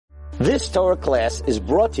This Torah class is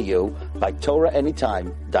brought to you by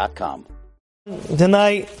TorahAnytime.com.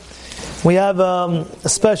 Tonight we have a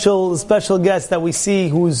special guest that we see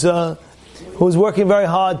who's working very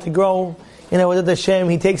hard to grow. With Hashem,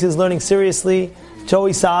 he takes his learning seriously.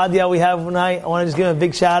 Joey Saadia, we have tonight. I want to just give him a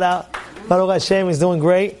big shout out. Baruch Hashem, he's doing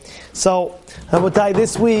great. So, Rabotai,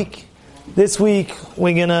 this week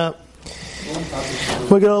we're gonna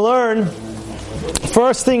learn.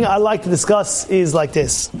 First thing I'd like to discuss is like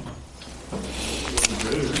this.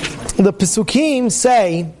 The Pesukim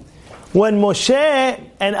say, when Moshe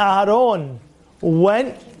and Aaron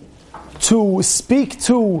went to speak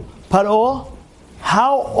to Paro,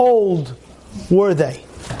 how old were they?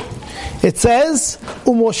 It says,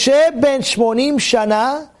 "Umoshe ben 80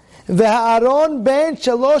 shana, ve'Aaron ben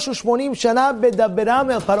 83 shana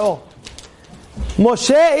bedaberam el Paro."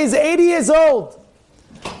 Moshe is 80 years old.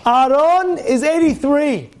 Aaron is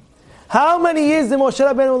 83. How many years did Moshe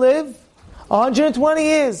Rabbeinu live? 120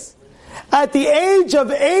 years. At the age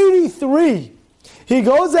of 83, he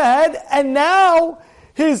goes ahead and now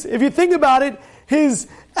if you think about it, his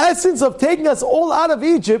essence of taking us all out of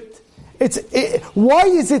Egypt, why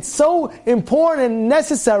is it so important and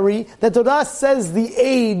necessary that Torah says the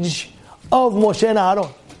age of Moshe and Aaron?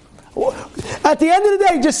 At the end of the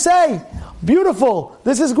day, just say, beautiful,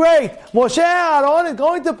 this is great. Moshe and Aaron is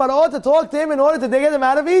going to Paro to talk to him in order to get him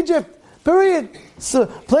out of Egypt. Period. So,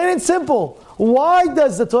 plain and simple. Why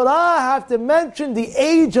does the Torah have to mention the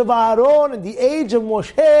age of Aaron and the age of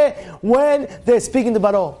Moshe when they're speaking to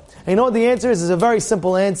Paro? And you know what the answer is? It's a very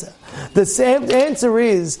simple answer. The same answer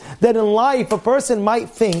is that in life, a person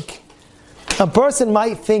might think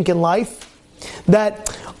in life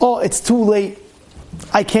that, it's too late.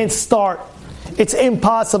 I can't start. It's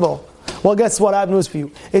impossible. Well, guess what? I have news for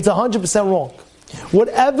you. It's 100% wrong.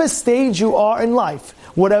 Whatever stage you are in life,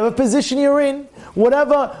 whatever position you're in,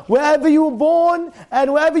 wherever you were born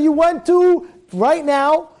and wherever you went to, right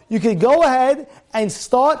now, you can go ahead and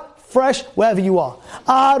start fresh wherever you are.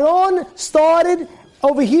 Aaron started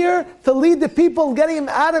over here to lead the people, getting him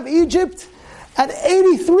out of Egypt at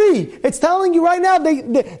 83. It's telling you right now,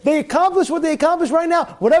 they accomplished what they accomplished right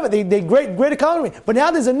now. Whatever, they great economy. But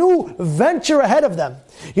now there's a new venture ahead of them.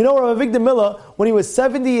 You know, Rabbi Victor Miller, when he was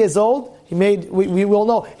 70 years old, we all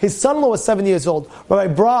know, his son-in-law was 70 years old,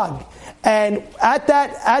 Rabbi Bragg. And at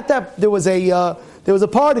that, there was a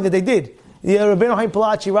party that they did. Rabbeinu Chaim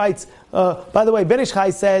Palachi writes, by the way, Ben Ish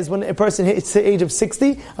Chai says when a person hits the age of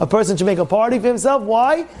 60, a person should make a party for himself.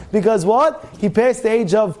 Why? Because what? He passed the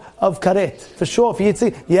age of karet. For sure, if he hits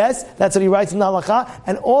it, yes, that's what he writes in the halakha.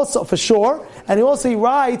 And also, for sure, and he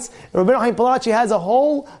writes, Rabbeinu Chaim Palachi has a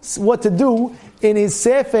whole what to do in his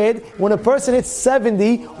Sefer when a person hits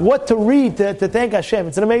 70, what to read to thank Hashem.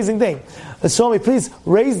 It's an amazing thing. Show me, please,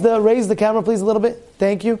 raise the camera, please, a little bit.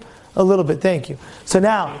 Thank you. A little bit, thank you. So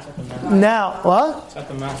now, what? It's at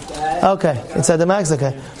the max. Okay, it's at the max,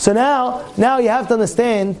 okay. So now you have to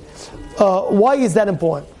understand, why is that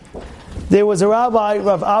important? There was a rabbi,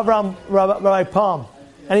 Rav Avram, Rabbi Palm.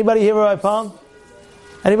 Anybody hear Rabbi Palm?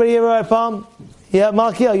 Anybody hear Rabbi Palm? Yeah,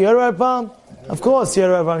 Malkiel, you heard Rabbi Palm? Of course you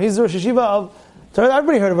heard Rabbi Palm. He's the Rosh Hashiva of,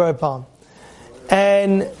 everybody heard of Rabbi Palm.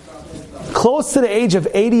 And close to the age of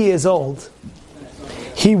 80 years old,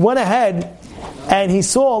 he went ahead and he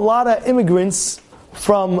saw a lot of immigrants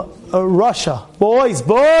from Russia.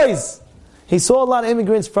 Boys! He saw a lot of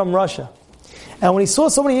immigrants from Russia. And when he saw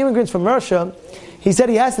so many immigrants from Russia, he said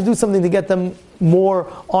he has to do something to get them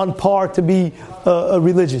more on par to be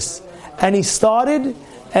religious. And he started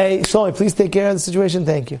Shlomi, please take care of the situation.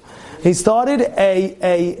 Thank you. He started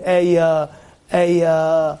a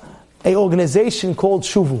organization called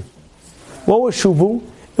Shuvu. What was Shuvu?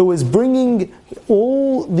 It was bringing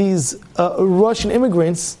all these Russian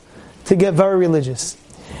immigrants to get very religious.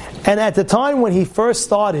 And at the time when he first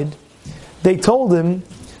started, they told him,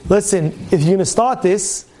 listen, if you're going to start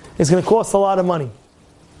this, it's going to cost a lot of money.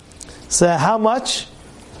 So how much?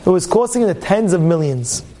 It was costing in the tens of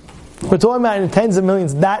millions. We're talking about in tens of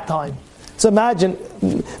millions that time. So imagine,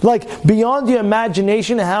 like beyond your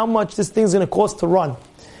imagination, how much this thing's going to cost to run.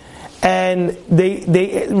 And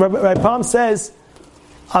Rabbi Palm says,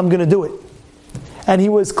 I'm going to do it. And he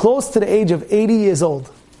was close to the age of 80 years old.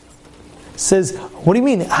 Says, what do you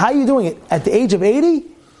mean? How are you doing it? At the age of 80?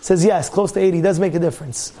 Says, yes, close to 80. It does make a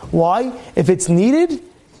difference. Why? If it's needed,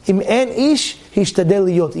 im en ish, hishtadel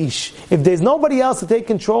liyot ish. If there's nobody else to take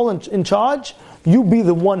control and in charge, you be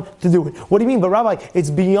the one to do it. What do you mean? But Rabbi, it's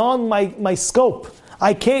beyond my scope.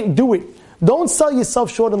 I can't do it. Don't sell yourself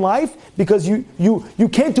short in life because you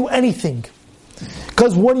can't do anything.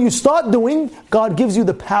 Because when you start doing, God gives you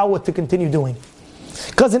the power to continue doing.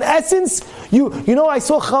 Because in essence, I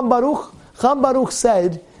saw Cham Baruch. Cham Baruch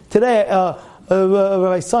said today.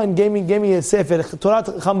 My son gave me a sefer Torah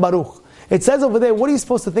Cham Baruch. It says over there, what are you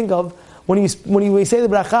supposed to think of when you say the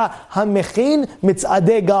bracha Hamechin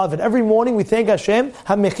Mitzadeh Gaved? Every morning we thank Hashem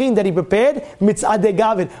Hamechin that He prepared Mitzadeh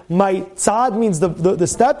Gaved. My tzad means the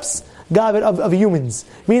steps Gaved of humans,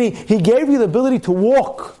 meaning He gave you the ability to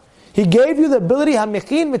walk. He gave you the ability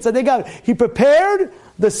Hamechin Mitzadeh Gaved. He prepared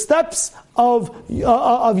the steps of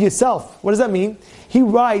yourself. What does that mean? He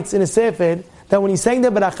writes in a sefer that when he's saying the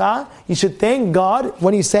bracha, you should thank God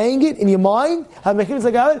when you're saying it in your mind,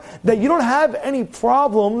 that you don't have any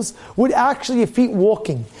problems with actually your feet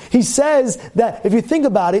walking. He says that if you think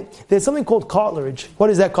about it, there's something called cartilage. What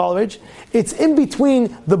is that cartilage? It's in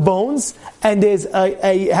between the bones, and there's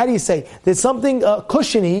there's something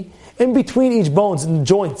cushiony in between each bones and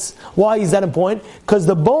joints. Why is that important? Because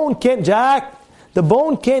the bone can't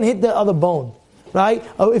hit the other bone. Right?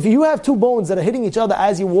 If you have two bones that are hitting each other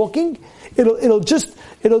as you're walking, it'll just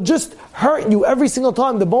hurt you every single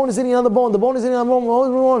time. The bone is hitting another bone. The bone is hitting another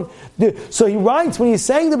bone. So he writes, when he's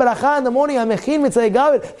saying the bracha in the morning,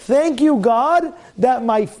 thank you, God, that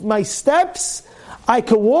my steps I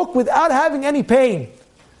could walk without having any pain.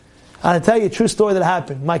 And I'll tell you a true story that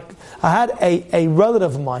happened. I had a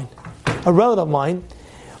relative of mine,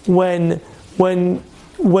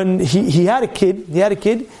 when he had a kid.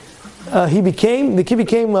 The kid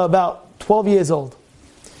became about 12 years old.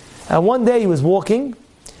 And one day he was walking,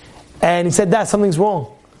 and he said, Dad, something's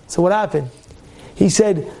wrong. So what happened? He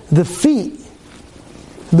said, the feet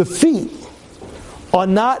are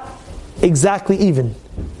not exactly even.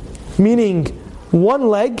 Meaning, one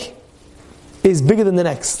leg is bigger than the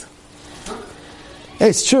next.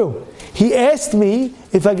 It's true. He asked me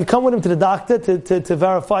if I could come with him to the doctor to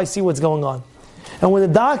verify, see what's going on. And when the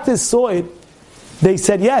doctors saw it, they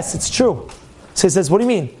said, yes, it's true. So he says, what do you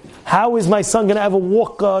mean? How is my son going to ever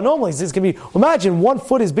walk normally? This can be, imagine, 1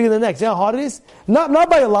 foot is bigger than the next. You know how hard it is? Not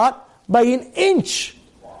by a lot, by an inch.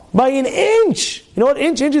 By an inch. You know what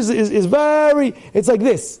inch? Inch is very, it's like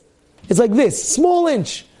this. It's like this, small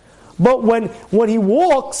inch. But when he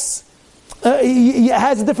walks, he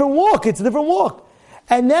has a different walk. It's a different walk.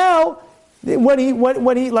 And now, when he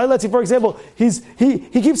like, let's say for example, he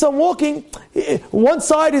keeps on walking, one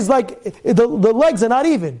side is like the legs are not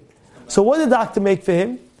even. So what did the doctor make for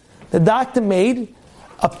him? The doctor made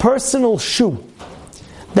a personal shoe.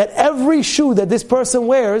 That every shoe that this person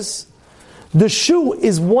wears, the shoe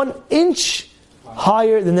is 1 inch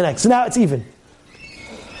higher than the next. So now it's even.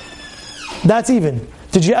 That's even.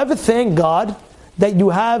 Did you ever thank God that you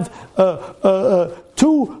have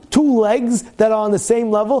two legs that are on the same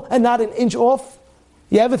level and not an inch off?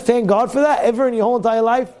 You ever thank God for that? Ever in your whole entire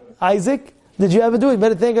life? Isaac? Did you ever do it? You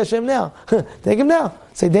better thank Hashem now. Thank Him now.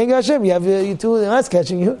 Say, thank Hashem. You have your two, that's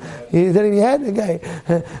catching you. You that in your head? Okay.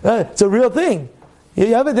 It's a real thing.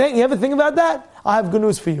 You ever think about that? I have good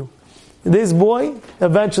news for you. This boy,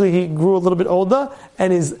 eventually he grew a little bit older,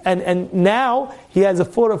 and now he has a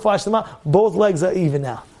 4 or 5 shlema. Both legs are even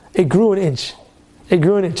now. It grew an inch.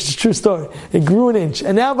 It's a true story. It grew an inch.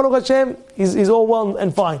 And now, Baruch Hashem, he's all well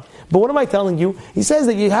and fine. But what am I telling you? He says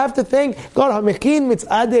that you have to thank God.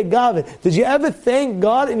 Did you ever thank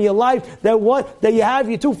God in your life that you have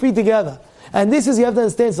your 2 feet together? And this is, you have to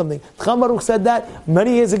understand something. Cham Baruch said that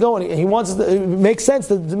many years ago, and he wants us to, it makes sense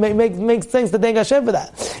to make sense to thank Hashem for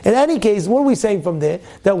that. In any case, what are we saying from there?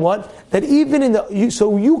 That what? That even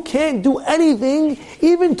so you can't do anything,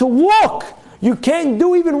 even to walk. You can't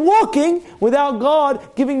do even walking without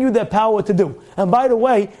God giving you the power to do. And by the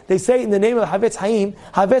way, they say in the name of Havetz Chaim,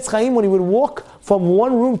 when he would walk from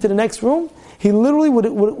one room to the next room, he literally would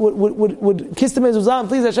kiss the mezuzah and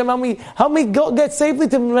please Hashem, help me go get safely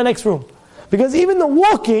to the next room. Because even the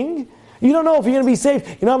walking, you don't know if you're going to be safe.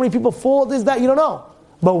 You know how many people fall, this, that, you don't know.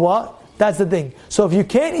 But what? That's the thing. So if you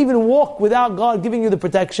can't even walk without God giving you the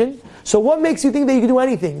protection, so what makes you think that you can do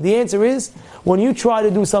anything? The answer is, when you try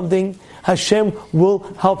to do something, Hashem will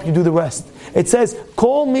help you do the rest. It says,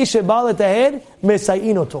 Kol mi shebal etaher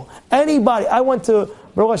mesayin oto. Anybody, I went to,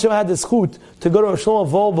 Baruch Hashem, I had the schut to go to Shlomo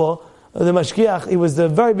Volba, the Mashkiach. He was the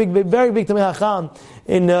very big Tamei Hacham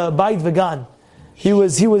in Beit Vegan. He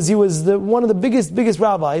was one of the biggest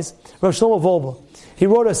rabbis, Rav Shlomo Volba. He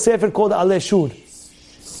wrote a sefer called Aleh Shur.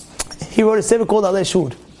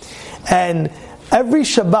 And every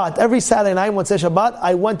Shabbat, every Saturday night, when it's Shabbat,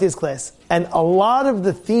 I went to his class. And a lot of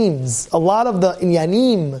the themes, a lot of the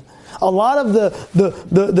inyanim, a lot of the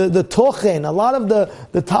tochen, a lot of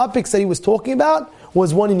the topics that he was talking about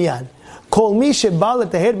was one inyan. Kol mi shebal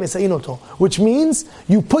teher mesayin oto, which means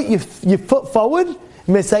you put your foot forward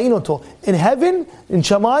Mesainoto. In heaven, in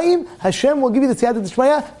Shamayim, Hashem will give you the siyata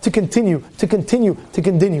d'shmaya to continue, to continue, to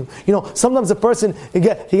continue. You know, sometimes a person, he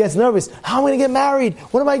gets nervous. How am I going to get married?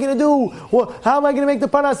 What am I going to do? How am I going to make the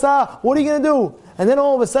parnasah? What are you going to do? And then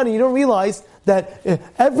all of a sudden, you don't realize that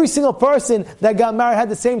every single person that got married had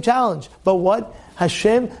the same challenge. But what?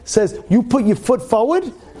 Hashem says, you put your foot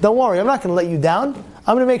forward, don't worry, I'm not going to let you down.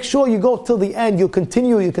 I'm going to make sure you go till the end. You'll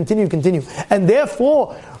continue. And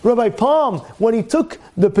therefore, Rabbi Palm, when he took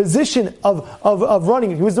the position of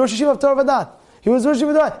running, he was the Rosh Hashiva of Torah Vadat. He was Rosh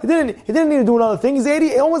Hashiva. He didn't need to do another thing. He's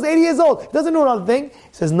almost 80 years old. He doesn't do another thing. He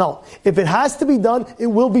says, no. If it has to be done, it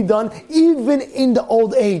will be done, even in the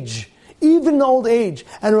old age. Even in the old age.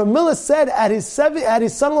 And Ramillah said at his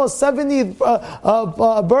son-in-law's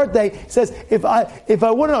 70th birthday, he says, if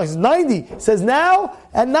I wouldn't know, he's 90. He says, now,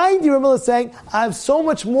 at 90, Ramillah is saying, I have so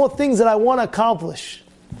much more things that I want to accomplish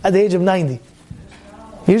at the age of 90.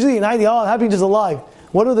 Usually at 90, I'm happy just alive.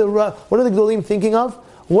 What are the Gedolim thinking of?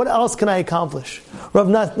 What else can I accomplish? Rav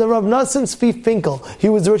Nassim Tzvi Finkel, he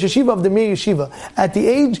was the Rosh Hashiva of the Mir Yeshiva.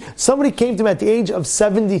 Somebody came to him at the age of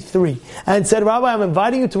 73 and said, Rabbi, I'm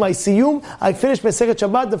inviting you to my Siyum. I finished Masechet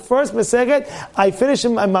Shabbat, the first Masechet I finished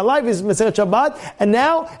in my life is Masechet Shabbat, and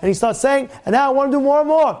he starts saying, and now I want to do more and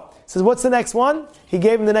more. He says, what's the next one? He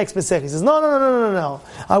gave him the next Masechet. He says, no.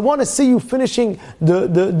 I want to see you finishing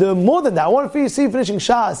the more than that. I want to see you finishing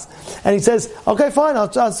Shas. And he says, okay, fine,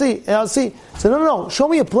 I'll see. He said, no, show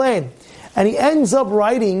me a plan. And he ends up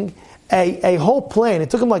writing a whole plan. It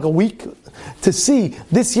took him like a week to see,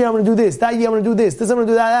 this year I'm going to do this, that year I'm going to do this I'm going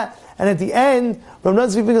to do that. And at the end, Rav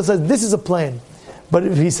Tzvi Finkel says, this is a plan.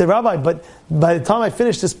 But he said, Rabbi, but by the time I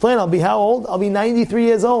finish this plan, I'll be how old? I'll be 93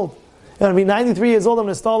 years old. And I'll be 93 years old, I'm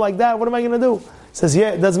going to start like that. What am I going to do? He says,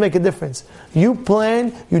 yeah, it doesn't make a difference. You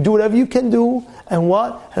plan, you do whatever you can do, and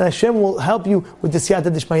what? And Hashem will help you with the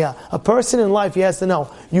siyata d'shmaya. A person in life, he has to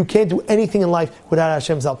know, you can't do anything in life without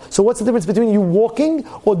Hashem's help. So what's the difference between you walking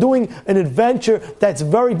or doing an adventure that's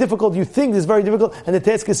very difficult, you think is very difficult, and the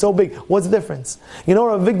task is so big? What's the difference? You know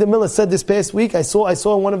what Victor Miller said this past week? I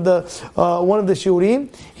saw one of the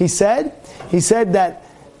shiurim. He said that,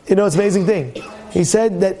 it's an amazing thing. He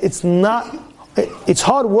said that it's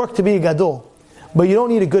hard work to be a gadol, but you don't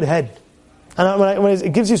need a good head. And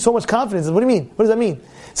it gives you so much confidence. What do you mean? What does that mean?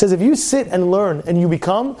 It says if you sit and learn and you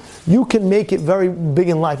can make it very big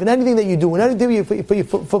in life. And anything that you do, and anything you put your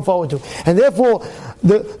foot forward to. And therefore,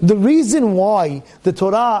 the reason why the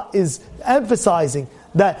Torah is emphasizing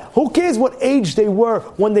that who cares what age they were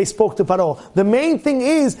when they spoke to Paro? The main thing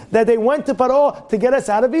is that they went to Paro to get us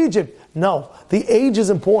out of Egypt. No, the age is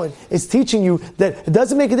important. It's teaching you that it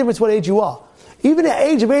doesn't make a difference what age you are. Even at the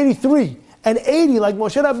age of 83 and 80, like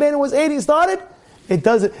Moshe Rabbeinu was 80 and started,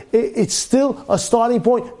 it's still a starting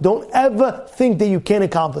point. Don't ever think that you can't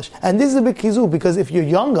accomplish. And this is a big chizuk, because if you're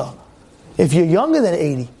younger than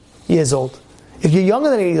 80 years old, if you're younger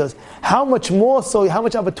than 80 years, how much more so, how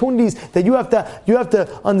much opportunities that you have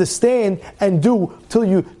to understand and do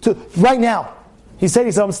right now. He said,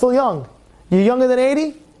 I'm still young. You're younger than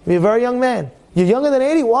 80? You're a very young man. You're younger than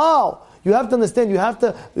 80? Wow! You have to understand, you have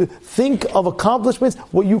to think of accomplishments,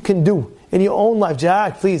 what you can do in your own life.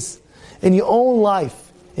 Jack, please. In your own life,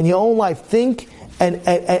 think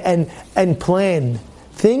and plan.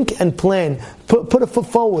 Think and plan. Put a foot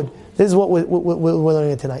forward. This is what we're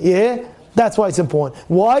learning tonight. Yeah? That's why it's important.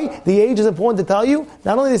 Why? The age is important to tell you.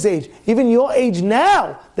 Not only this age, even your age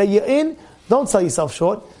now that you're in, don't sell yourself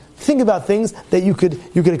short. Think about things that you could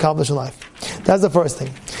accomplish in life. That's the first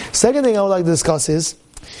thing. Second thing I would like to discuss is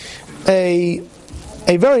a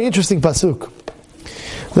very interesting pasuk.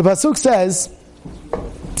 The pasuk says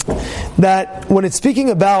that when it's speaking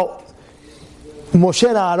about Moshe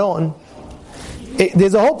and Aaron,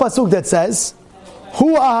 there's a whole pasuk that says,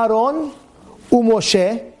 Hu Aaron u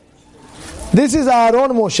Moshe. This is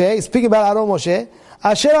Aaron Moshe, speaking about Aaron Moshe.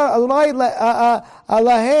 Asher Adonai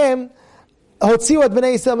Alahem Hotziu et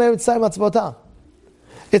Bnei Yisrael Mitzrayim Atzvotam.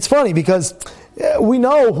 It's funny because we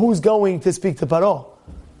know who's going to speak to Paro.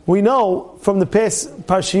 We know from the past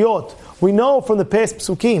Parshiot. We know from the past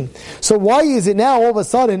Psukim. So why is it now all of a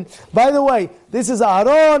sudden? By the way, this is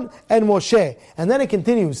Aaron and Moshe. And then it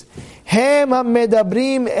continues. Hem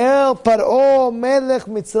HaMedabrim El Paro Melech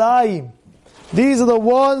Mitzrayim. These are the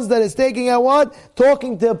ones that is taking out what?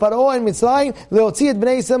 Talking to Paro and Mitzrayim. Leotzi et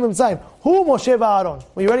Bnei Yisrael Mitzrayim. Who Moshe and Aaron?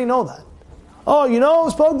 Well, you already know that. Oh,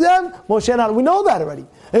 spoke to them? Moshe and Aaron. We know that already.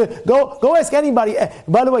 Go ask anybody.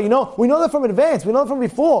 By the way, we know that from advance. We know that from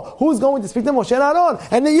before. Who's going to speak to Moshe and Aaron?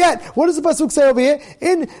 And then yet, what does the pasuk say over here?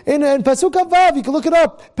 In pasuk Vav, you can look it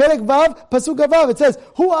up. Perek Vav, pasuk Vav. It says,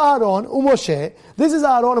 "Hu Aaron uMoshe." This is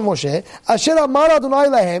Aaron and Moshe. Asher amar Adonai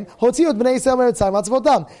lahem hotziot bnei Yisrael me'Mitzrayim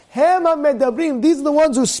atzvotam. Hem medabrim. These are the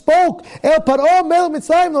ones who spoke. El Paro melech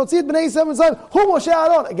Mitzrayim hotziot bnei Yisrael me'Mitzrayim. Hu Moshe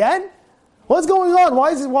Aaron again. What's going on?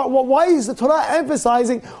 Why is the Torah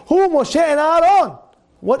emphasizing who Moshe and Aaron?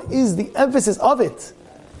 What is the emphasis of it?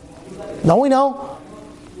 Now we know.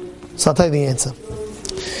 So I'll tell you the answer.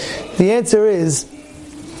 The answer is,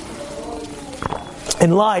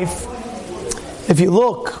 in life, if you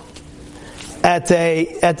look at the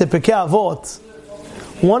Pirkei Avot,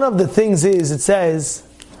 one of the things is, it says,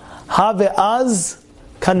 Have az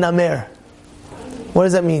kanamer. What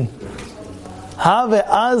does that mean? Have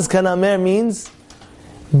az kanamer means,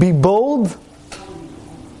 be bold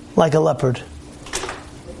like a leopard.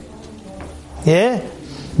 Yeah?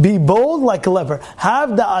 Be bold like a leopard.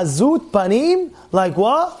 Have the azut panim like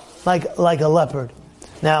what? Like a leopard.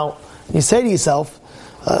 Now, you say to yourself,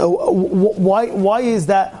 why is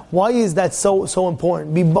that so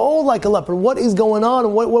important? Be bold like a leopard. What is going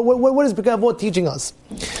on? What is Pirkei Avot teaching us?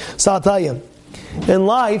 So I'll tell you. In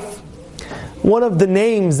life, one of the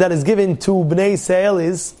names that is given to Bnei Yisrael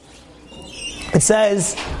is, it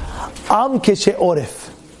says, Am Keshe Oref.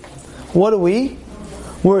 What are we?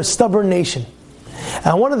 We're a stubborn nation.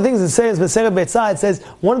 And one of the things it says, it says,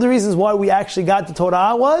 one of the reasons why we actually got the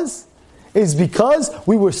Torah is because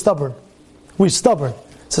we were stubborn. We're stubborn.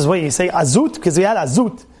 It says, wait, you say azut? Because we had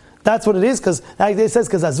azut. That's what it is, because it says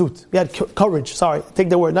because azut. We had courage. Sorry, take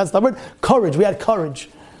the word, not stubborn. Courage. We had courage.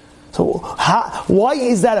 So why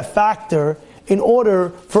is that a factor in order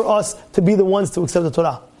for us to be the ones to accept the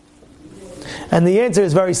Torah? And the answer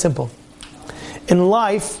is very simple. In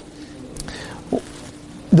life,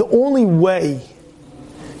 the only way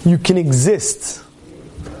you can exist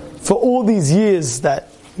for all these years that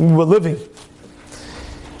we were living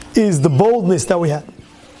is the boldness that we had.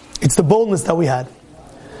 It's the boldness that we had.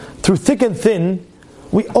 Through thick and thin,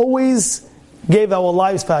 we always gave our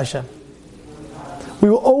lives for Hashem. We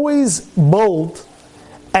were always bold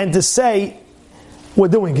and to say, we're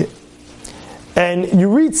doing it. And you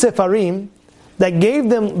read Sefarim that gave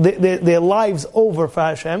them their lives over for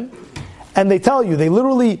Hashem, and they tell you, they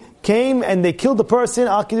literally came and they killed the person,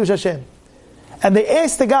 Al Kiddush Hashem. And they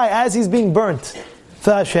asked the guy as he's being burnt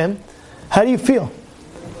for Hashem, how do you feel?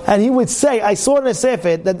 And he would say, I saw in a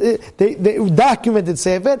Sefer, that they documented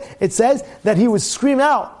Sefer, it says that he would scream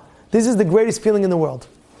out, this is the greatest feeling in the world.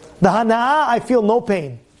 The Hana'ah, I feel no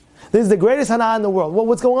pain. This is the greatest Hana'ah in the world.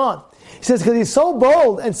 What's going on? He says, because he's so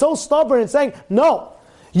bold and so stubborn and saying, no,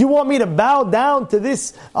 you want me to bow down to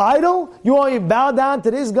this idol? You want me to bow down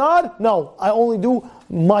to this God? No, I only do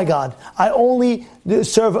my God. I only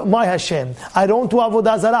serve my Hashem. I don't do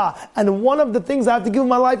Avodah Zarah. And one of the things I have to give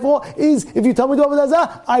my life for is, if you tell me to do Avodah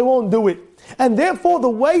Zarah, I won't do it. And therefore, the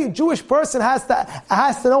way a Jewish person has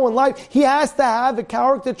to know in life, he has to have a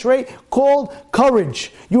character trait called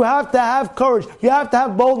courage. You have to have courage. You have to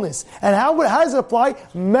have boldness. And how does it apply?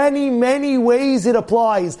 Many, many ways it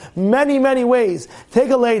applies. Many, many ways. Take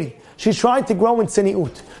a lady. She's trying to grow in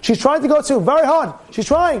tzniut. She's trying to go to very hard. She's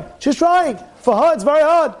trying. For her, it's very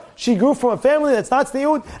hard. She grew from a family that's not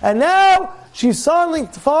tzniut, and now she's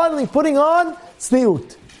finally putting on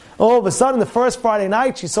tzniut. All of a sudden, the first Friday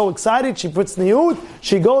night, she's so excited, she puts tzniut,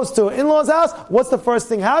 she goes to her in-law's house. What's the first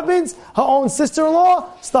thing happens? Her own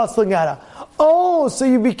sister-in-law starts looking at her. Oh, so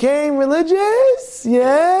you became religious?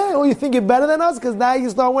 Yeah? Oh, you think you're better than us because now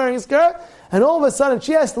you start wearing a skirt? And all of a sudden,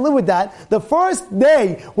 she has to live with that. The first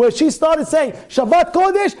day where she started saying, Shabbat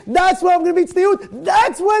Kodesh, that's when I'm going to be tzniut,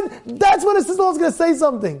 that's when the sister-in-law is going to say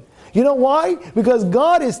something. You know why? Because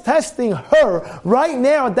God is testing her right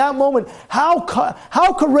now at that moment. How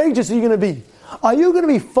courageous are you going to be? Are you going to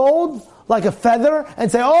be fold like a feather and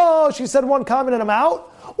say, oh, she said one comment and I'm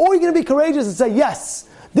out? Or are you going to be courageous and say, yes,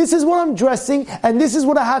 this is what I'm dressing and this is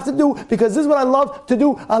what I have to do because this is what I love to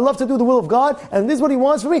do. I love to do the will of God and this is what He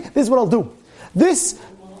wants for me. This is what I'll do. This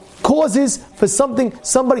causes for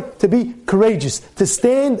somebody to be courageous, to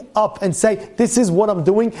stand up and say, this is what I'm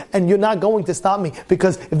doing and you're not going to stop me.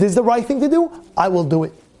 Because if this is the right thing to do, I will do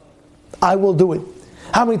it. I will do it.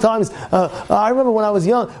 How many times, I remember when I was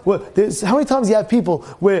young, how many times you have people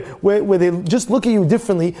where they just look at you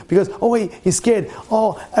differently because, oh wait, you're scared.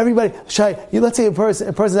 Oh, everybody, let's say a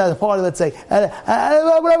person has a party, let's say,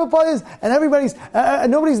 whatever party is,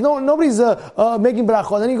 and nobody's making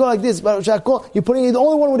bracha. Then you go like this, you're putting the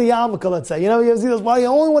only one with the yarmulke, let's say. You see those parties, the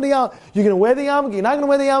only one with the yarmulke. You're going to wear the yarmulke, you're not going to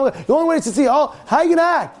wear the yarmulke. The only way is to see, how are you going to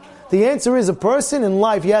act? The answer is a person in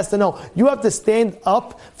life, he has to know. You have to stand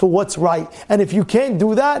up for what's right. And if you can't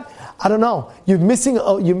do that, I don't know. You're lacking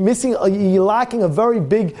a very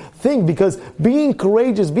big thing, because being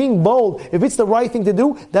courageous, being bold, if it's the right thing to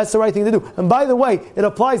do, that's the right thing to do. And by the way, it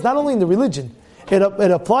applies not only in the religion, it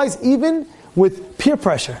applies even with peer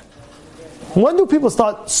pressure. When do people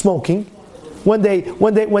start smoking? When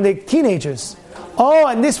they're teenagers. Oh,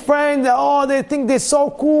 and this friend, they think they're so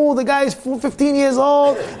cool. The guy is 15 years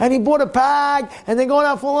old, and he bought a pack, and they're going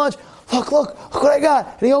out for lunch. Look what I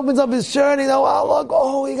got. And he opens up his shirt, and he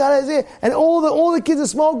goes, he got his ear. And all the kids are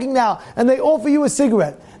smoking now, and they offer you a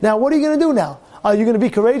cigarette. Now, what are you going to do now? Are you going to be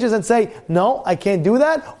courageous and say, no, I can't do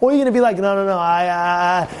that? Or are you going to be like, no,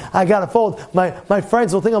 I got to fold. My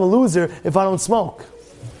friends will think I'm a loser if I don't smoke.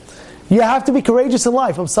 You have to be courageous in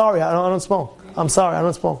life. I'm sorry, I don't smoke. I'm sorry, I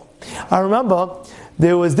don't smoke. I remember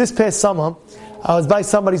there was this past summer, I was by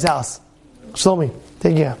somebody's house. Shlomi,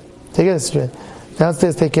 take care of the situation.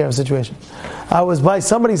 Downstairs, take care of the situation. I was by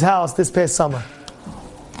somebody's house this past summer.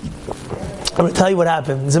 I'm going to tell you what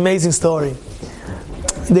happened. It's an amazing story.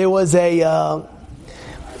 There was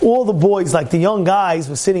all the boys, like the young guys,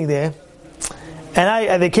 were sitting there.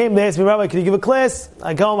 And they came there, asked me, Rabbi, can you give a class?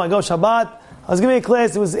 I go Shabbat. I was giving a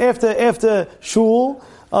class. It was after shul.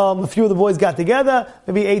 A few of the boys got together,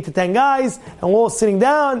 maybe 8 to 10 guys, and we're all sitting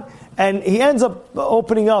down. And he ends up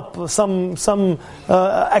opening up some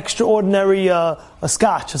extraordinary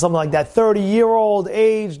scotch or something like that. 30-year-old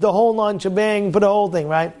age, the whole nine shebang, put the whole thing,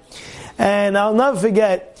 right? And I'll never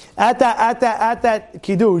forget, at that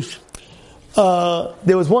kiddush,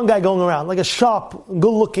 there was one guy going around, like a sharp,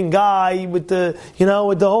 good-looking guy with the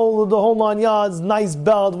whole 9 yards, nice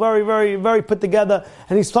belt, very, very, very put together,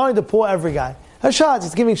 and he's starting to pour every guy a shot.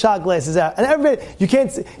 He's giving shot glasses out, and everybody,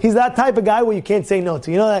 he's that type of guy where you can't say no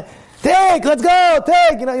to. You know that, take, let's go,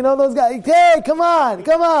 take. You know those guys, take, come on,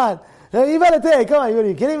 you better take, come on,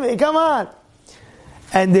 you kidding me? Come on.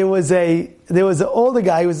 And there was an older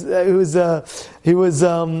guy. He was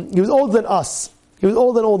older than us. He was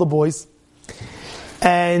older than all the boys.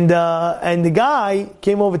 And the guy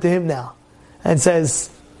came over to him now and says,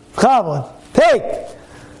 "Chavon, take."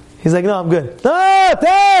 He's like, "No, I'm good." "No,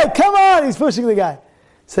 take, come on." He's pushing the guy.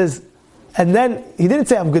 Says, and then he didn't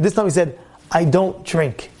say, "I'm good." This time he said, "I don't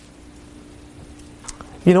drink."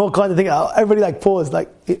 You know what kind of thing? Everybody paused,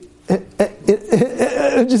 what'd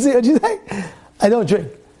you say? "I don't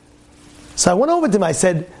drink." So I went over to him. I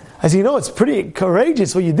said, it's pretty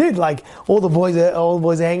courageous what you did. Like all the boys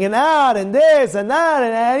are hanging out and this and that,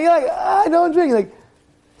 and you're like, "I don't drink." He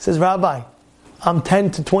says, "Rabbi, I'm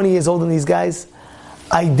 10 to 20 years older than these guys.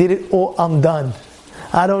 I did it all. I'm done.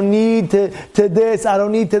 I don't need to this. I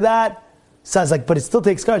don't need to that." So I was like, but it still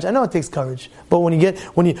takes courage. I know it takes courage, but when you're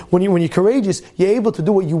courageous, you're able to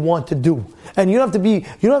do what you want to do, and you don't have to be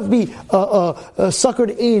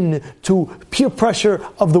suckered in to peer pressure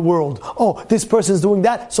of the world. Oh, this person's doing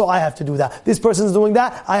that, so I have to do that. This person's doing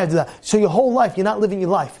that, I have to do that. So your whole life, you're not living your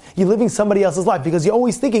life. You're living somebody else's life because you're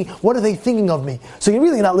always thinking, what are they thinking of me? So you're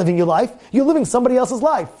really not living your life. You're living somebody else's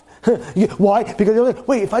life. Why? Because you're like,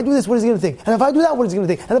 wait, if I do this, what is he going to think? And if I do that, what is he going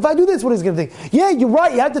to think? And if I do this, what is he going to think? Yeah, you're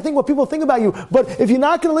right. You have to think what people think about you. But if you're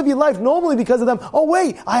not going to live your life normally because of them, oh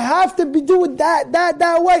wait, I have to do it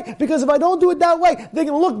that way. Because if I don't do it that way, they're going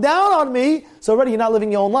to look down on me. So already you're not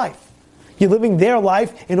living your own life. You're living their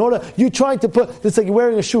life you're trying to put, it's like you're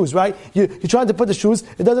wearing the shoes, right? You're trying to put the shoes,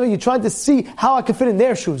 it doesn't mean you're trying to see how I can fit in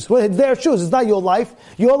their shoes. Well, it's their shoes, it's not your life.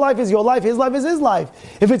 Your life is your life, his life is his life.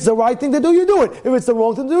 If it's the right thing to do, you do it. If it's the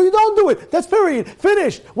wrong thing to do, you don't do it. That's period.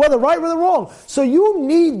 Finished. Whether right, whether wrong. So you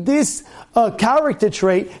need this character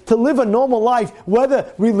trait to live a normal life,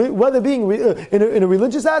 whether being in a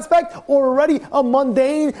religious aspect or already a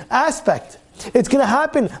mundane aspect. It's going to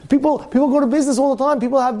happen. People go to business all the time.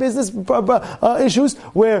 People have business issues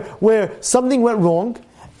where something went wrong,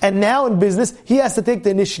 and now in business he has to take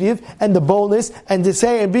the initiative and the boldness and to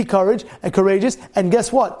say and be courageous. And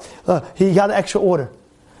guess what? He got an extra order.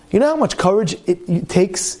 You know how much courage it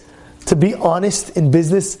takes to be honest in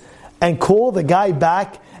business and call the guy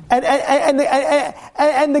back, and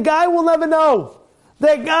the guy will never know.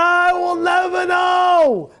 The guy will never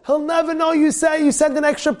know. He'll never know you sent an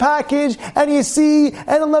extra package and you see, and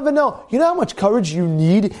he'll never know. You know how much courage you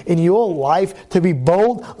need in your life to be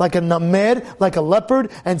bold, like a namer, like a leopard,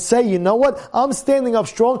 and say, you know what? I'm standing up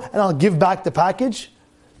strong and I'll give back the package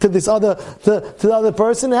to this other, to the other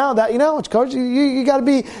person. Now that, you know how much courage you gotta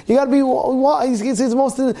be, it's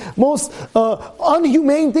the most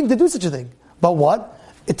unhumane thing to do such a thing. But what?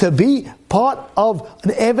 To be part of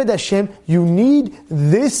an Eved Hashem, you need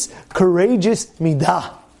this courageous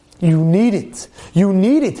midah. You need it. You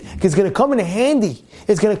need it. Because it's going to come in handy.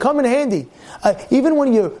 It's going to come in handy. Even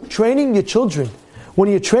when you're training your children,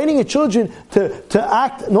 to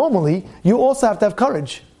act normally, you also have to have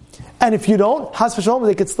courage. And if you don't, has v'shalom,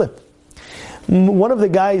 they could slip. One of the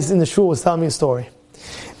guys in the shul was telling me a story.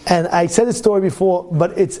 And I said this story before,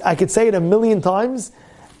 but I could say it 1,000,000 times.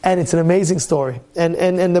 And it's an amazing story.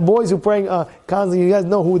 And the boys who praying constantly, you guys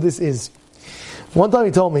know who this is. One time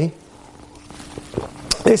he told me,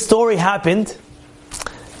 this story happened,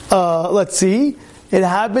 it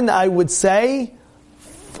happened, I would say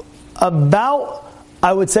about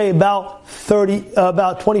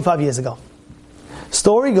 25 years ago.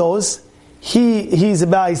 Story goes, he's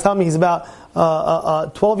telling me he's about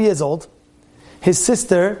 12 years old. His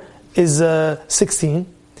sister is 16.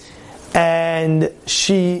 And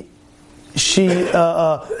she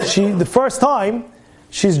the first time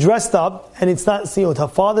she's dressed up and it's not tzniut. Her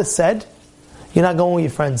father said, "You're not going with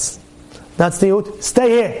your friends. Not tzniut. Stay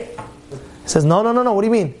here." He says, "No. What do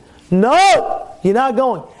you mean? No, you're not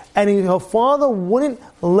going." And her father wouldn't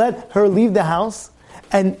let her leave the house.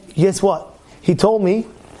 And guess what? He told me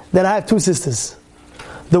that I have 2 sisters.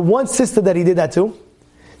 The one sister that he did that to,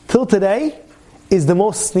 till today, is the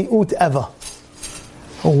most tzniut ever.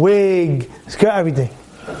 A wig, skirt, everything.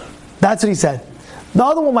 That's what he said. The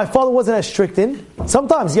other one, my father wasn't as strict in.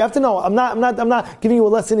 Sometimes you have to know. I'm not giving you a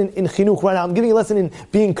lesson in chinuch right now. I'm giving you a lesson in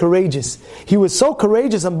being courageous. He was so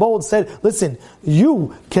courageous and bold. Said, "Listen,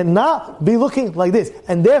 you cannot be looking like this,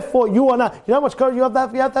 and therefore you are not." You know how much courage you have to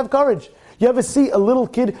have? You have to have courage. You ever see a little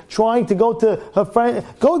kid trying to go to her friend?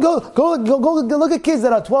 Go look at kids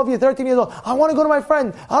that are 12 years, 13 years old. I want to go to my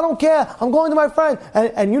friend. I don't care. I'm going to my friend.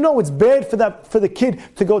 And you know it's bad for the kid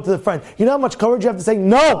to go to the friend. You know how much courage you have to say,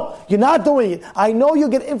 no, you're not doing it. I know you'll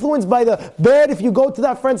get influenced by the bad if you go to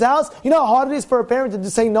that friend's house. You know how hard it is for a parent to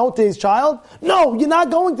just say no to his child? No, you're not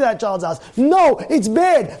going to that child's house. No, it's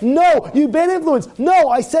bad. No, you bad influence. No,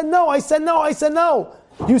 I said no.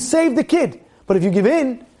 You saved the kid. But if you give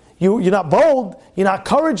in, you're not bold, you're not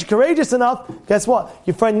courageous enough, guess what?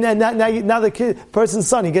 Your friend, now the person's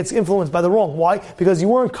son, he gets influenced by the wrong. Why? Because you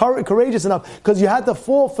weren't courageous enough, because you had to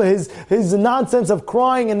fall for his nonsense of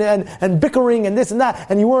crying and bickering and this and that,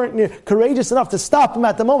 and you weren't courageous enough to stop him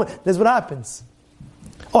at the moment. This is what happens.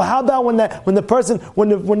 Or how about when the person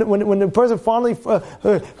finally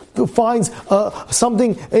finds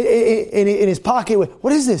something in his pocket?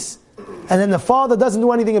 What is this? And then the father doesn't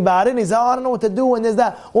do anything about it, and he's like, I don't know what to do, and there's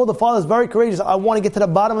that. Oh, the father's very courageous. I want to get to the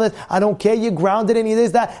bottom of this. I don't care, you're grounded, and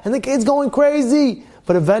there's that. And the kid's going crazy.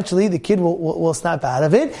 But eventually, the kid will snap out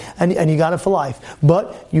of it, and you got it for life.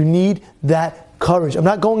 But you need that courage. I'm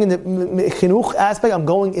not going in the chinuch aspect, I'm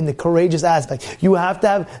going in the courageous aspect. You have to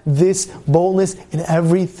have this boldness in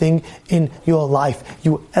everything in your life.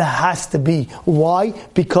 It has to be. Why?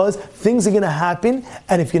 Because things are going to happen,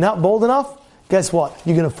 and if you're not bold enough, guess what?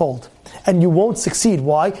 You're going to fold. And you won't succeed.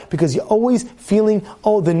 Why? Because you're always feeling,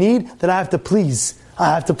 the need that I have to please.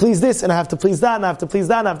 I have to please this, and I have to please that, and I have to please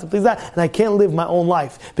that, and I have to please that, and I can't live my own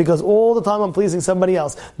life. Because all the time I'm pleasing somebody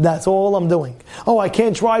else. That's all I'm doing. Oh, I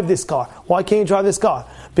can't drive this car. Why can't you drive this car?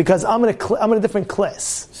 Because I'm in a different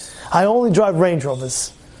class. I only drive Range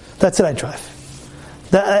Rovers. That's it I drive.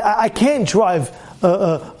 I can't drive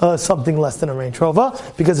something less than a Range Rover,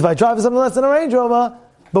 because if I drive something less than a Range Rover,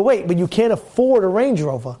 but you can't afford a Range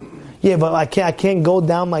Rover. Yeah, but I can't go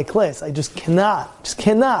down my class. I just cannot.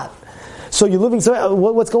 So you're living. So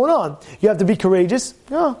what's going on? You have to be courageous.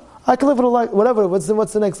 Yeah, I can live with a life. Whatever. What's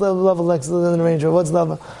the next level next than a Range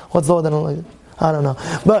Rover? What's lower than a? I don't know.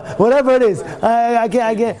 But whatever it is, I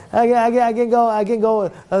can go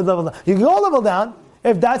level down. You can go level down.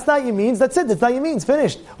 If that's not your means, that's it. That's not your means.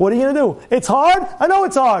 Finished. What are you going to do? It's hard. I know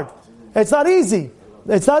it's hard. It's not easy.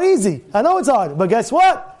 I know it's hard. But guess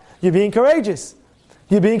what? You're being courageous.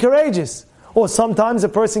 Or sometimes a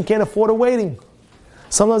person can't afford a wedding.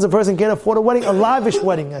 A lavish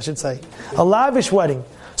wedding, I should say. A lavish wedding.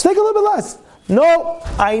 So take a little bit less. No,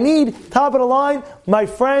 I need top of the line. My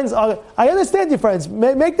friends I understand your friends.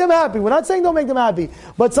 Make them happy. We're not saying don't make them happy.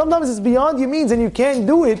 But sometimes it's beyond your means and you can't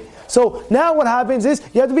do it. So now what happens is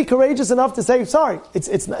you have to be courageous enough to say, sorry,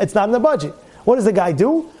 it's not in the budget. What does the guy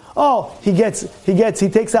do? Oh, he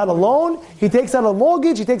takes out a loan, he takes out a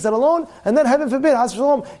mortgage, he takes out a loan, and then heaven forbid,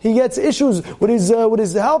 he gets issues with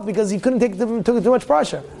his health because he couldn't take too much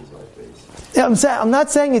pressure. Yeah, I'm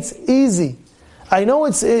not saying it's easy. I know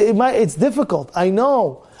it's difficult. I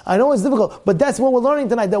know it's difficult, but that's what we're learning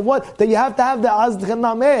tonight. That you have to have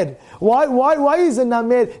the named. Why is it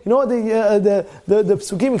named? You know what the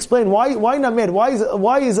Psukim explain? Why named?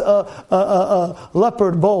 Why is a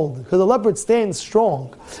leopard bold? Because a leopard stands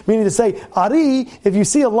strong. Meaning to say, Ari, if you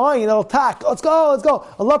see a lion, it'll attack. Let's go.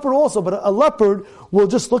 A leopard also, but a leopard will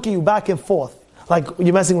just look at you back and forth. Like,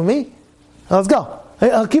 you messing with me? Let's go.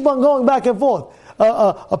 I'll keep on going back and forth.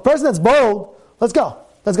 A person that's bold, let's go.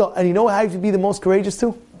 And you know how you have to be the most courageous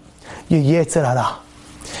too? Your Yetzer Hara.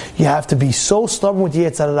 You have to be so stubborn with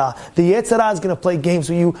Yetzer Hara. The Yetzer Hara is going to play games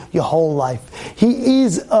with you your whole life. He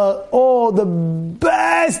is the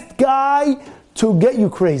best guy to get you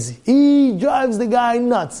crazy. He drives the guy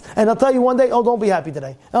nuts. And I'll tell you one day, don't be happy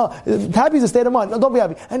today. Happy is a state of mind. No, don't be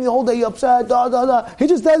happy. And the whole day you're upset. He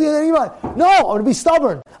just tells you anyway. No, I'm going to be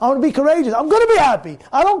stubborn. I'm going to be courageous. I'm going to be happy.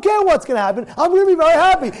 I don't care what's going to happen. I'm going to be very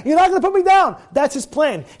happy. You're not going to put me down. That's his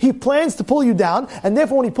plan. He plans to pull you down, and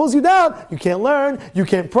therefore when he pulls you down, you can't learn, you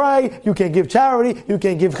can't pray, you can't give charity, you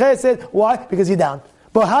can't give chesed. Why? Because you're down.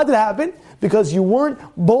 But how did it happen? Because you weren't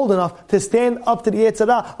bold enough to stand up to the Yetzer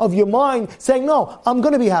Hara of your mind saying, no, I'm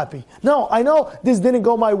going to be happy. No, I know this didn't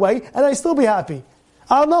go my way, and I still be happy.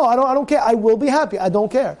 I don't care. I will be happy. I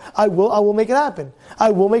don't care. I will make it happen. I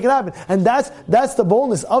will make it happen. And that's the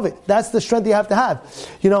boldness of it. That's the strength you have to have.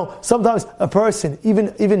 You know, sometimes a person,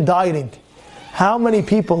 even dieting, how many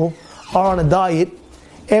people are on a diet,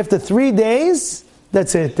 after 3 days,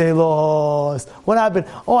 that's it, they lost. What happened?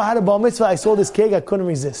 I had a bar mitzvah, I saw this cake, I couldn't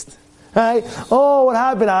resist. Right? What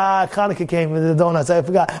happened? Hanukkah came with the donuts. I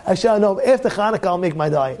forgot. I should know. After Hanukkah, I'll make my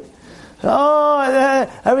diet.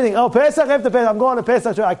 Everything. Pesach after Pesach. I'm going to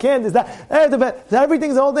Pesach. I can't. Is that after Pesach?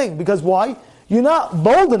 Everything's the whole thing. Because why? You're not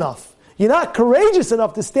bold enough. You're not courageous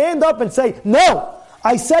enough to stand up and say, no.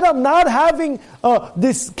 I said I'm not having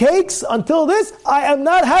this cakes until this. I am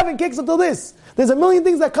not having cakes until this. There's a million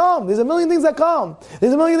things that come. There's a million things. A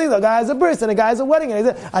guy has a bris and a guy has a wedding.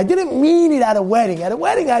 And I didn't mean it at a wedding. At a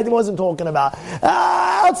wedding, I wasn't talking about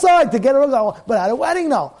outside to get a but at a wedding,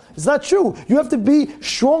 no. It's not true. You have to be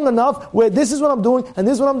strong enough where this is what I'm doing and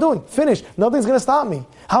this is what I'm doing. Finish. Nothing's going to stop me.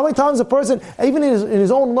 How many times a person, even in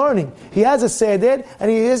his own learning, he has a seder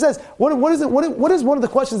and he says, what is one of the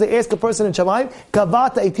questions they ask a person in Shamayim?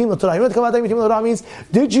 Kavata eitim l'Torah. You know what kavata eitim l'Torah means?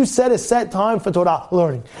 Did you set a set time for Torah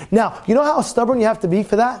learning? Now, you know how stubborn you have to be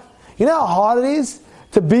for that? You know how hard it is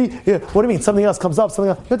to be, what do you mean? Something else comes up, something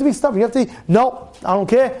else. You have to be stubborn. You have to be, no, I don't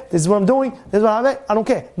care. This is what I'm doing. This is what I'm doing. I don't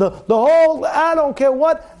care. The whole, I don't care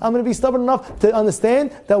what. I'm going to be stubborn enough to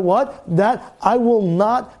understand that I will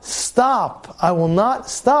not stop. I will not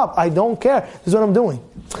stop. I don't care. This is what I'm doing.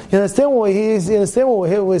 You understand what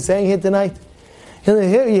we're saying here tonight? You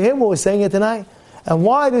hear what we're saying here tonight? And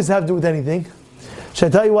why does it have to do with anything? Should I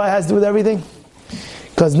tell you why it has to do with everything?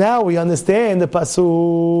 Because now we understand the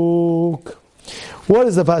pasuk. What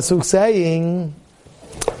is the pasuk saying?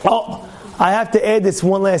 I have to add this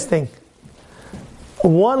one last thing.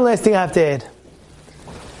 One last thing I have to add.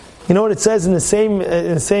 You know what it says in the same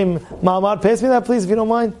Ma'amad? Pass me that, please, if you don't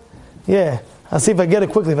mind. Yeah, I'll see if I get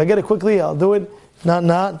it quickly. If I get it quickly, I'll do it.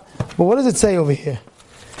 Not. But what does it say over here?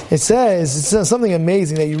 It says something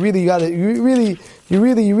amazing that you really got to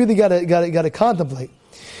contemplate.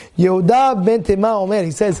 Yehuda ben Tema Omer.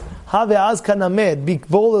 He says, "Have azkan named, be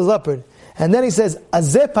bold as leopard." And then he says,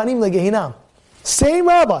 Azeh panim legehinam. Same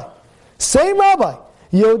rabbi.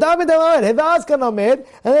 Yehuda ben Tema Omer, have azkan named,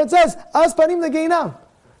 and then it says, Az panim legehinam.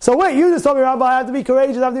 So wait, you just told me, Rabbi, I have to be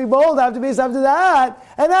courageous, I have to be bold, I have to be this, I have to do that.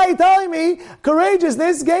 And now you're telling me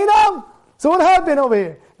courageousness, gehinam. So what happened over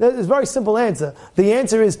here? There's a very simple answer. The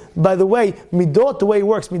answer is, by the way, midot, the way it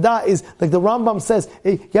works, midah is, like the Rambam says,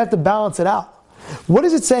 you have to balance it out. What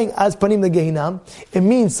is it saying, as panim legehinam? It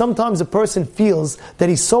means sometimes a person feels that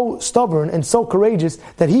he's so stubborn and so courageous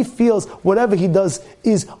that he feels whatever he does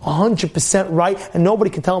is 100% right and nobody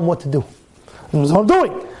can tell him what to do. This is what I'm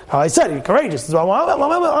doing. I said, you're courageous. This is what I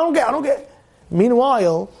don't care.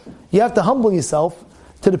 Meanwhile, you have to humble yourself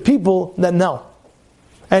to the people that know.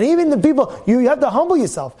 And even the people, you have to humble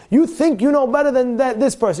yourself. You think you know better than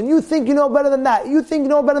this person. You think you know better than that. You think you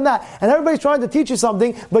know better than that. And everybody's trying to teach you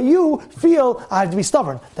something, but you feel, I have to be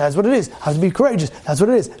stubborn. That's what it is. I have to be courageous. That's what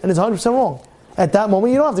it is. And it's 100% wrong. At that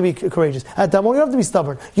moment, you don't have to be courageous. At that moment, you don't have to be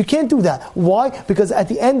stubborn. You can't do that. Why? Because at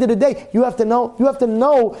the end of the day, you have to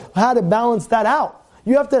know how to balance that out.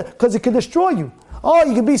 You have to, because it can destroy you. Oh,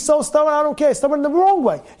 you can be so stubborn, I don't care. Stubborn in the wrong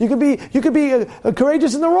way. You could be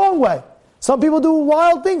courageous in the wrong way. Some people do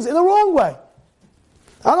wild things in the wrong way.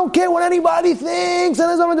 I don't care what anybody thinks,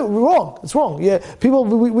 and it's wrong. It's wrong. Yeah, people,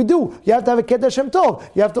 we do. You have to have a Kedesh Shem Tov.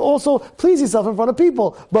 You have to also please yourself in front of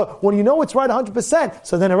people. But when you know it's right 100%,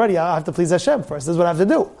 so then already I have to please Hashem first. This is what I have to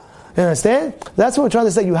do. You understand? That's what we're trying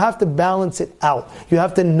to say. You have to balance it out. You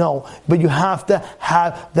have to know, but you have to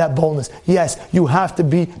have that boldness. Yes, you have to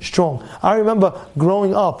be strong. I remember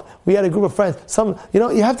growing up, we had a group of friends.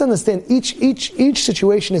 You have to understand each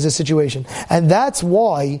situation is a situation, and that's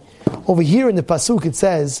why over here in the pasuk it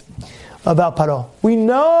says about Paro. We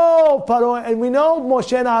know Paro, and we know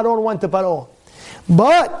Moshe and Aaron went to Paro,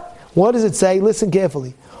 but what does it say? Listen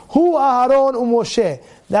carefully. Hu Aaron u'Moshe.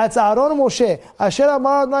 That's Aaron and Moshe. Asher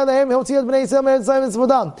amar Adonai lehem hotzi et bnei Yisrael me'eretz Mitzrayim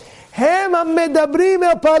mitzvodam. Hem ha'medabrim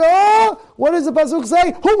el Paro. What does the pasuk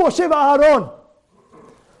say? Hu Moshe v'Aaron.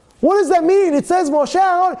 What does that mean? It says Moshe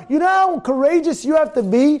and Aaron. You know how courageous you have to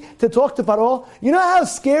be to talk to Paro? You know how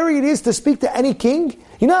scary it is to speak to any king?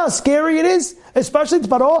 You know how scary it is? Especially to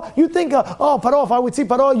Paro? You think, Paro, if I would see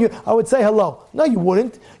Paro, I would say hello. No, you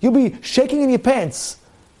wouldn't. You'll be shaking in your pants.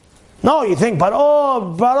 No, you think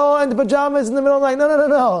Paro and the pajamas in the middle of the night.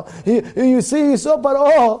 No. You saw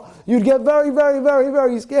Paro, you'd get very, very, very,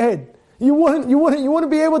 very scared. You wouldn't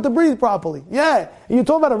be able to breathe properly. Yeah, you're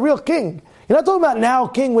talking about a real king. You're not talking about now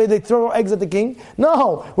king where they throw eggs at the king.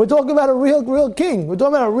 No, we're talking about a real king. We're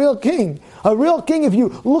talking about a real king. A real king, if you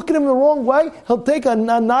look at him the wrong way, he'll take a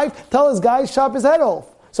knife, tell his guys, chop his head off.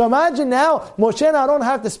 So imagine now, Moshe and Aaron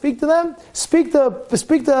have to speak to them, speak to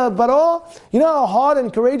Paro. You know how hard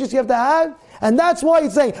and courageous you have to have? And that's why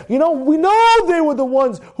he's saying, we know they were the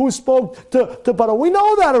ones who spoke to Paro. We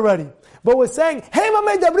know that already. But we're saying, hey,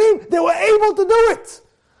 they were able to do it.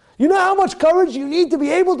 You know how much courage you need to be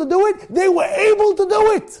able to do it? They were able to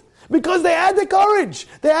do it. Because they had the courage.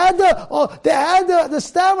 They had the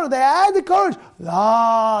stamina. They had the courage.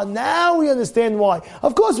 Now we understand why.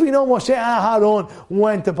 Of course we know Moshe and Aaron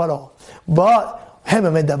went to Paro. But,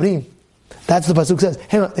 Medabrim. That's the pasuk says.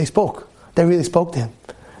 They spoke. They really spoke to him.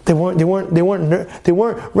 They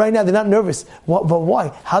weren't right now, they're not nervous. But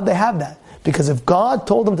why? How'd they have that? Because if God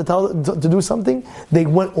told them to do something, they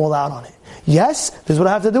went all out on it. Yes, this is what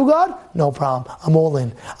I have to do, God? No problem. I'm all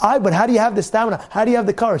in. But how do you have the stamina? How do you have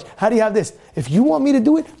the courage? How do you have this? If you want me to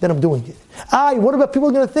do it, then I'm doing it. What about people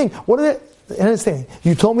going to think? What are they? Understand?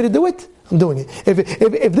 You told me to do it, I'm doing it.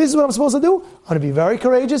 If this is what I'm supposed to do, I'm going to be very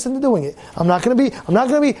courageous in doing it. I'm not going to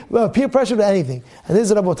be peer pressure to anything. And this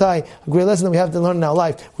is, Rabotai, a great lesson that we have to learn in our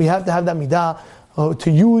life. We have to have that midah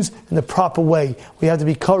to use in the proper way. We have to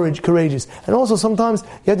be courageous. And also sometimes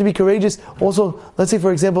you have to be courageous. Also, let's say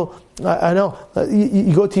for example, I know,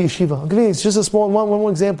 you go to yeshiva. I'll give you, it's just a small one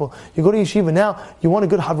more example. You go to yeshiva, now you want a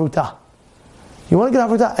good havrutah.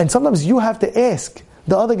 And sometimes you have to ask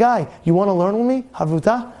the other guy, you want to learn with me,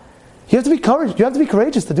 havrutah? You have to be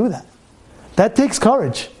courageous to do that. That takes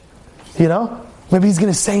courage. Maybe he's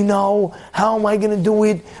going to say no. How am I going to do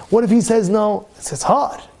it? What if he says no? It's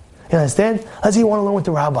hard. You understand? Let's say you want to learn with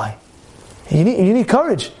the rabbi. You need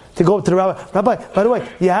courage to go up to the rabbi. Rabbi, by the way,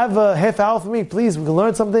 you have a half hour for me, please? We can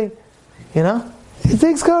learn something. It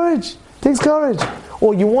takes courage.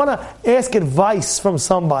 Or you want to ask advice from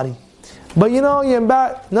somebody, but you're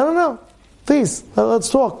embarrassed. No. Please, let's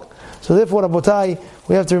talk. So therefore, Rabotai,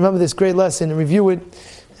 we have to remember this great lesson and review it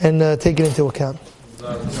and take it into account.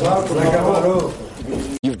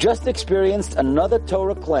 You've just experienced another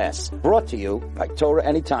Torah class brought to you by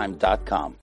TorahAnytime.com.